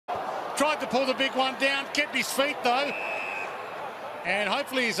Tried to pull the big one down, kept his feet though. And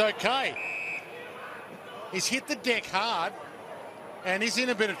hopefully he's okay. He's hit the deck hard and he's in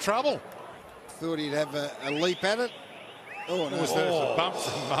a bit of trouble. Thought he'd have a leap at it. Oh, no. Was that a bump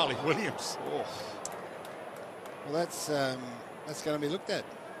from Marley Williams? Oh. Well, that's going to be looked at.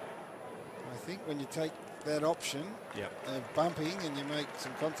 I think when you take that option of bumping and you make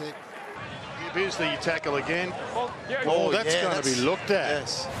some contact. Obviously, you tackle again. Oh, that's going to be looked at.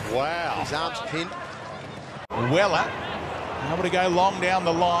 Yes. Wow. His arm's pinned. Weller able to go long down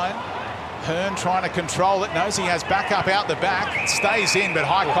the line. Hearn trying to control it, knows he has backup out the back, stays in, but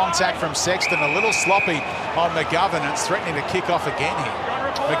high contact from Sexton, a little sloppy on McGovern, and it's threatening to kick off again here.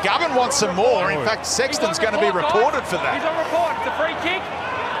 McGovern wants some more. In fact, Sexton's going to be reported for that. He's on report. It's a free kick.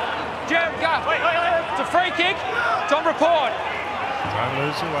 Jam, go. It's a free kick. It's on report. Don't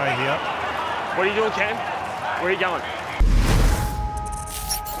lose away here. What are you doing, Cam? Where are you going?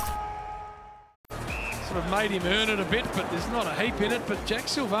 Sort of made him earn it a bit, but there's not a heap in it. But Jack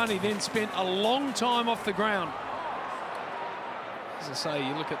Silvani then spent a long time off the ground. As I say,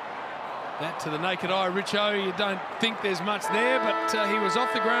 you look at that to the naked eye, Richo, you don't think there's much there, but he was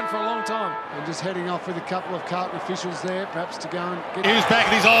off the ground for a long time. And just heading off with a couple of Carlton officials there, perhaps to go and get... He was back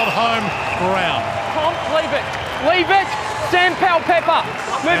at his old home ground. Tom, leave it. Leave it. Sam Powell-Pepper.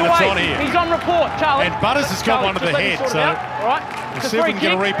 Move away. On here. He's on report, Charlie. And Butters has got one to the head, so all right. we'll see if we can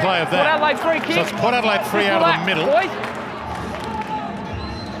get a replay of that. Port Adelaide free kick. So it's Port Adelaide free out of the middle. Boys.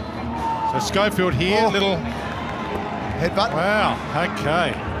 So Schofield here, little headbutt. Wow,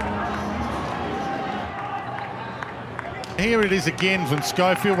 okay. Here it is again from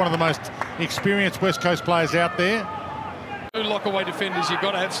Schofield, one of the most experienced West Coast players out there. Two lock-away defenders, you've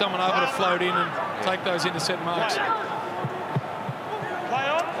got to have someone able to float in and take those intercept marks.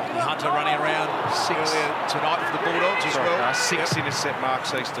 Hunter running around earlier tonight for the Bulldogs as well. 6 intercept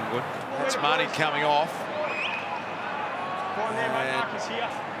marks Eastonwood. That's Martin coming off.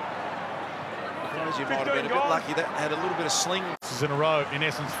 And you might have been a bit lucky that had a little bit of sling. This is in a row, in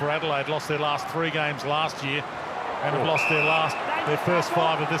essence, for Adelaide. Lost their last 3 games last year and have lost their first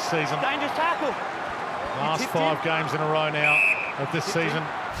 5 of this season. Dangerous tackle. Last 5 games in a row now of this season.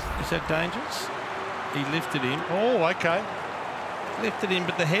 Is that dangerous? He lifted him. Oh, okay. Lifted him,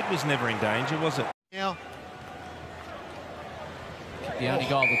 but the head was never in danger, was it? Now. The only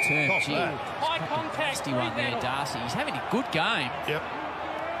goal of the term. Gee, High contact. nasty one there, Darcy. He's having a good game. Yep.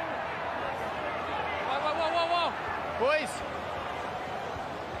 Whoa. Boys.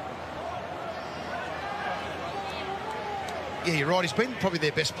 Yeah, you're right. He's been probably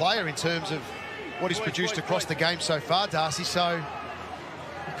their best player in terms of what he's produced across the game so far, Darcy. So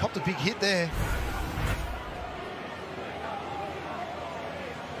he copped a big hit there.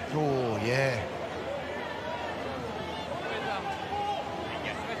 Oh, yeah.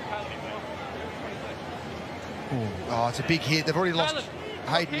 Oh, it's a big hit. They've already lost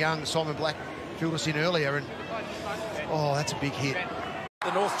Hayden Young, Simon Black filled us in earlier, and oh, that's a big hit.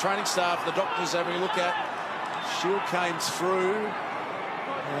 The North training staff, the doctors having a look at. Shield came through,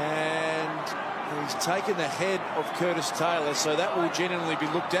 and he's taken the head of Curtis Taylor, so that will genuinely be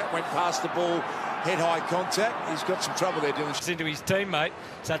looked at. Went past the ball, head-high contact. He's got some trouble there, Dylan. Into his teammate,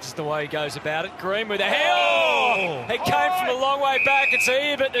 such as the way he goes about it. Green with a head. Oh! It came from a long way back. It's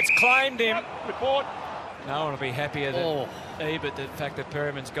Ebert that's claimed him. Report. No one will be happier than Ebert, the fact that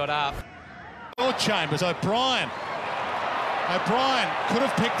Perriman's got up. Or Chambers, O'Brien could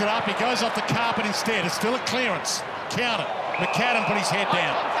have picked it up. He goes off the carpet instead. It's still a clearance. Counter. McAdam put his head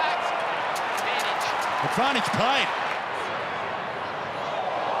down. Advantage paid.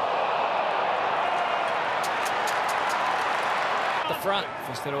 The front,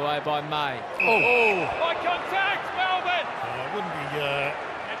 fisted away by May. Oh! High contact, Melbourne! It wouldn't be...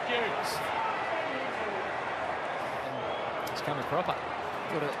 It's coming proper.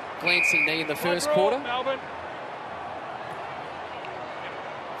 Got a glancing knee in the first quarter. Melbourne.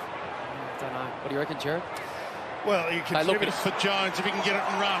 Don't know. What do you reckon, Jared? Well, you can leave it for Jones if he can get it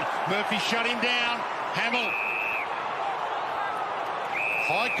and run. Murphy shut him down. Hamill.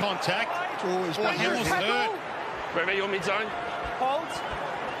 High contact. Hamill's hurt. Remember your mid-zone. Holds.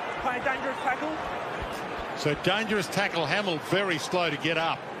 Playing dangerous tackle. So dangerous tackle. Hamill very slow to get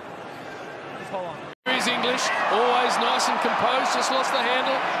up. Just hold on. He's English, always nice and composed, just lost the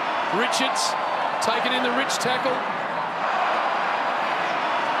handle. Richards taken in the Rich tackle.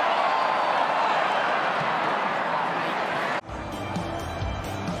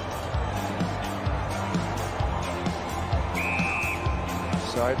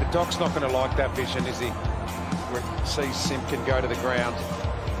 So the Doc's not going to like that vision, is he? Where he sees Simpkin go to the ground.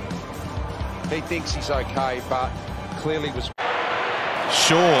 He thinks he's okay, but clearly was...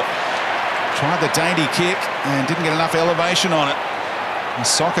 Shaw Tried the dainty kick and didn't get enough elevation on it. The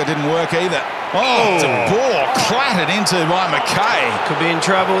soccer didn't work either. Oh, it's a ball clattered into by McKay. Could be in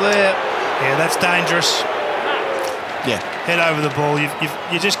trouble there. Yeah, that's dangerous. Yeah. Head over the ball.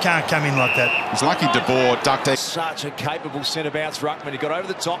 You just can't come in like that. He's lucky De Boer ducked it. Such a capable centre-bounce ruckman. He got over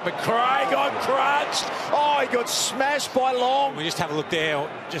the top. McRae got crunched. Oh, he got smashed by Long. We just have a look there.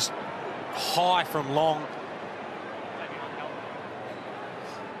 Just high from Long.